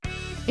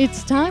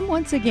It's time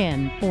once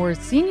again for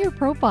Senior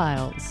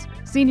Profiles.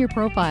 Senior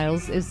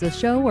Profiles is the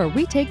show where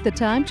we take the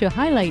time to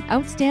highlight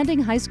outstanding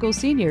high school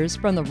seniors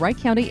from the Wright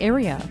County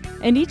area.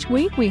 And each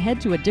week we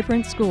head to a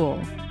different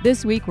school.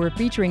 This week we're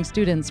featuring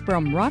students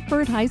from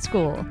Rockford High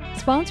School,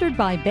 sponsored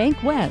by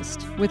Bank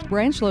West, with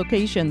branch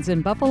locations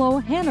in Buffalo,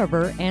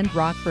 Hanover, and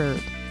Rockford.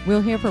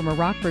 We'll hear from a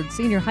Rockford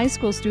senior high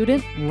school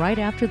student right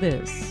after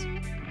this.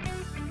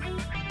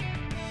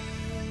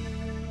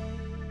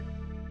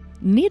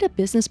 Need a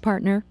business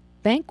partner?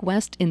 Bank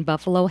West in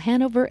Buffalo,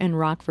 Hanover, and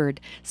Rockford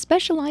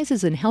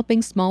specializes in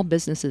helping small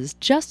businesses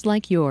just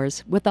like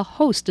yours with a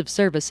host of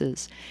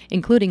services,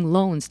 including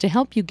loans to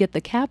help you get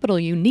the capital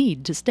you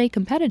need to stay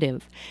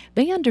competitive.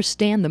 They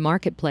understand the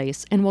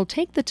marketplace and will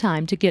take the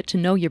time to get to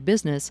know your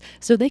business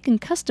so they can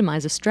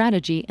customize a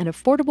strategy and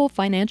affordable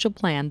financial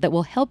plan that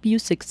will help you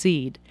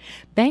succeed.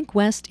 Bank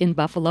West in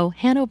Buffalo,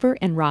 Hanover,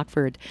 and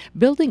Rockford,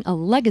 building a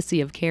legacy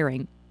of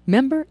caring.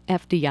 Member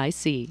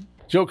FDIC.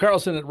 Joe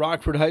Carlson at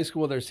Rockford High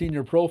School with our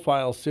Senior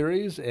Profile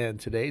Series, and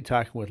today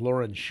talking with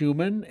Lauren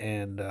Schumann.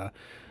 And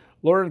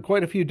Lauren,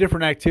 quite a few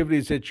different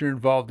activities that you're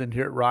involved in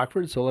here at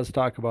Rockford, so let's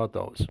talk about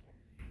those.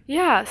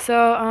 Yeah,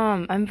 so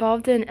I'm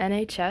involved in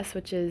NHS,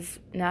 which is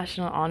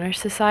National Honor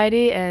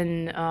Society,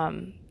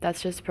 and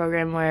that's just a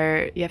program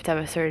where you have to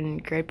have a certain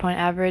grade point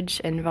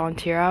average and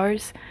volunteer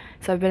hours.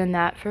 So I've been in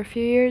that for a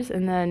few years,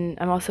 and then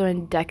I'm also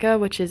in DECA,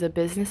 which is a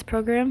business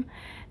program,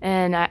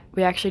 and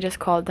we actually just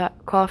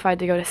qualified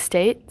to go to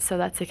state, so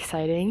that's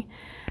exciting.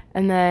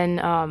 And then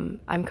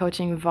I'm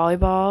coaching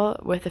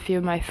volleyball with a few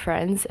of my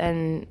friends,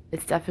 and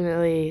it's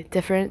definitely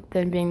different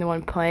than being the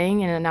one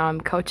playing, and now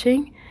I'm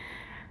coaching.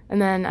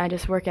 And then I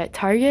just work at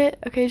Target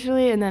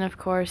occasionally, and then, of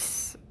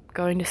course,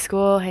 going to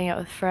school, hang out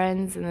with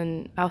friends, and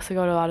then I also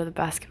go to a lot of the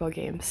basketball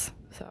games.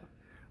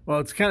 Well,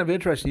 it's kind of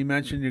interesting. You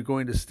mentioned you're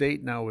going to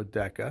state now with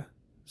DECA.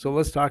 So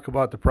let's talk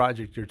about the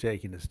project you're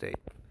taking to state.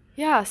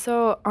 Yeah,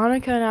 so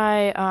Annika and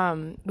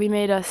I, we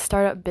made a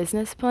startup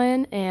business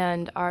plan,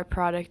 and our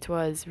product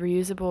was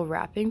reusable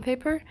wrapping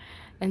paper.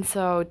 And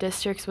so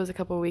districts was a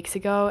couple of weeks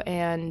ago,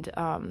 and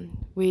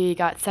we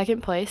got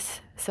second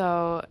place.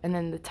 And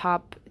then the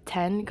top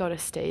 10 go to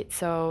state.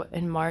 So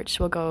in March,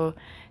 we'll go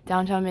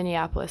downtown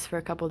Minneapolis for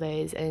a couple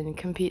days and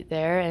compete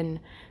there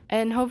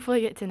and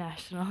hopefully get to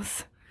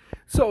nationals.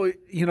 So,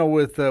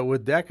 with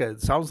DECA,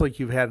 it sounds like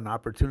you've had an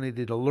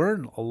opportunity to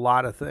learn a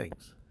lot of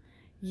things.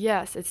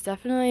 Yes, it's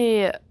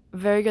definitely a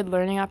very good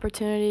learning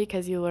opportunity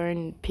because you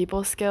learn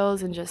people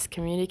skills and just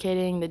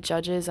communicating. The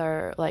judges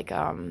are like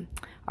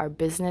our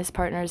business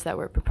partners that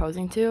we're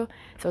proposing to.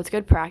 So it's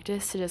good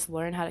practice to just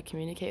learn how to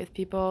communicate with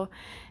people.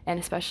 And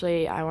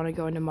especially I want to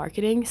go into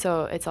marketing,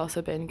 so it's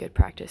also been good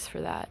practice for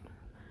that.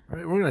 All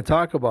right, we're going to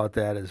talk about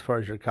that as far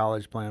as your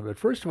college plan. But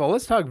first of all,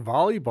 let's talk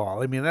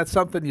volleyball. I mean, that's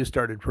something you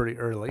started pretty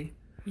early.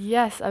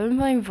 Yes, I've been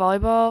playing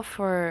volleyball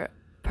for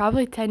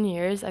probably 10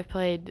 years. I've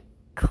played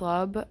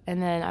club,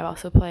 and then I've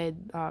also played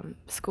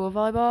school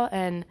volleyball.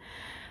 And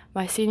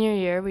my senior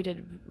year, we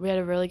had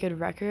a really good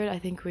record. I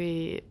think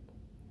we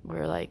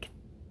were like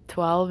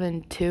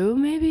 12-2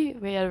 maybe.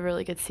 We had a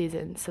really good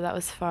season, so that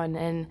was fun.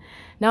 And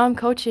now I'm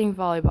coaching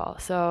volleyball,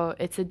 so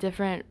it's a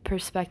different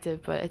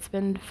perspective, but it's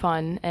been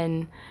fun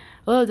and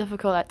a little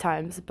difficult at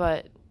times,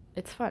 but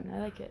it's fun. I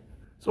like it.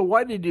 So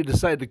why did you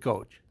decide to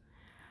coach?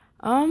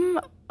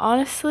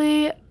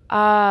 Honestly,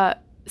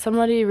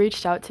 somebody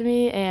reached out to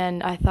me,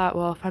 and I thought,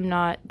 well, if I'm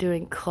not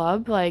doing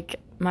club,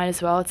 might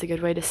as well. It's a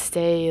good way to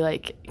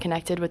stay,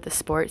 connected with the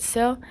sport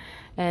still.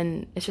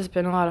 And it's just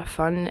been a lot of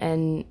fun,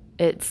 and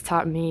it's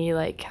taught me,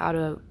 how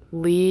to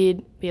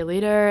lead, be a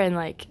leader,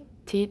 and,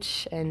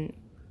 teach, and,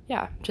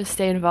 yeah, just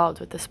stay involved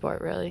with the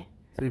sport, really.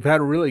 So you've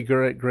had a really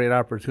great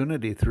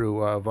opportunity through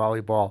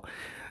volleyball.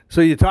 So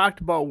you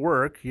talked about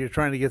work. You're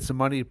trying to get some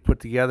money put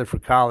together for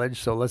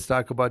college. So let's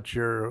talk about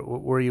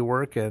where you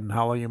work and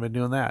how long you've been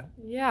doing that.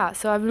 Yeah,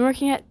 so I've been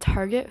working at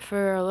Target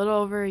for a little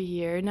over a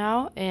year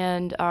now,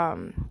 and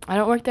I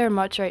don't work there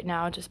much right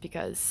now just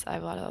because I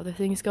have a lot of other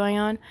things going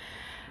on.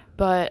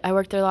 But I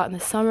work there a lot in the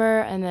summer,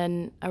 and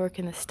then I work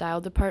in the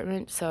style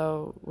department,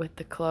 so with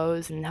the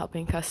clothes and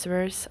helping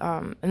customers.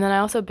 And then I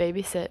also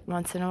babysit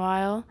once in a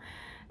while,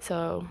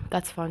 so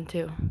that's fun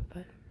too.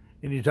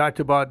 And you talked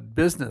about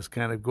business,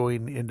 kind of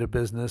going into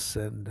business,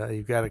 and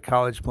you've got a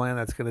college plan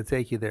that's going to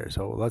take you there.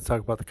 So let's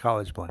talk about the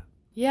college plan.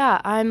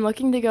 Yeah, I'm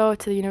looking to go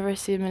to the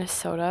University of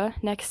Minnesota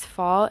next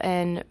fall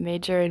and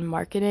major in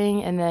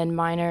marketing and then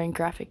minor in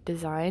graphic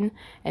design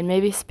and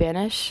maybe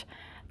Spanish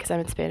because I'm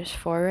in Spanish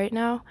 4 right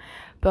now.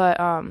 But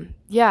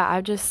yeah,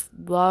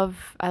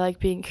 I like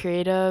being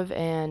creative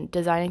and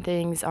designing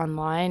things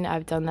online.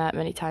 I've done that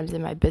many times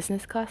in my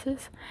business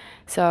classes.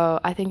 So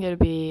I think it would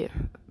be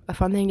a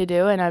fun thing to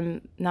do, and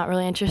I'm not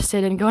really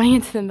interested in going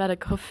into the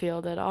medical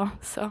field at all.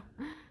 So.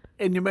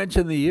 And you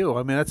mentioned the U.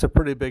 I mean, that's a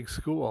pretty big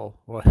school.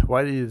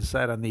 Why did you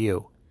decide on the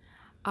U?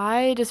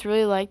 I just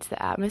really liked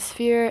the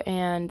atmosphere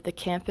and the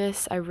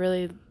campus. I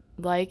really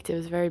liked. It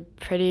was very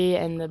pretty,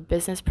 and the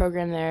business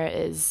program there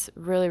is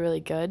really, really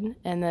good.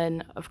 And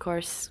then, of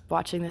course,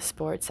 watching the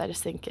sports, I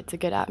just think it's a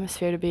good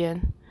atmosphere to be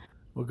in.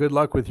 Well, good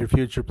luck with your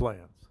future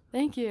plans.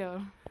 Thank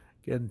you.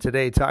 Again,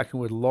 today talking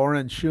with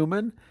Lauren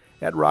Schumann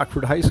at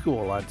Rockford High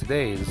School on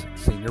today's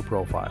Senior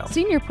Profile.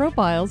 Senior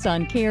Profiles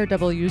on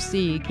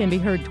KRWC can be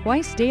heard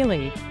twice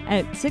daily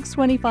at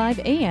 6:25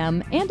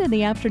 a.m. and in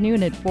the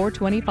afternoon at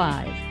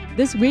 4:25.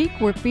 This week,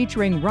 we're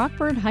featuring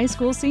Rockford High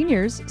School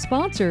seniors,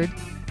 sponsored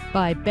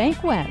by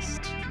Bank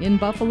West in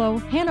Buffalo,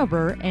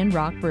 Hanover, and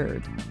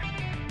Rockford.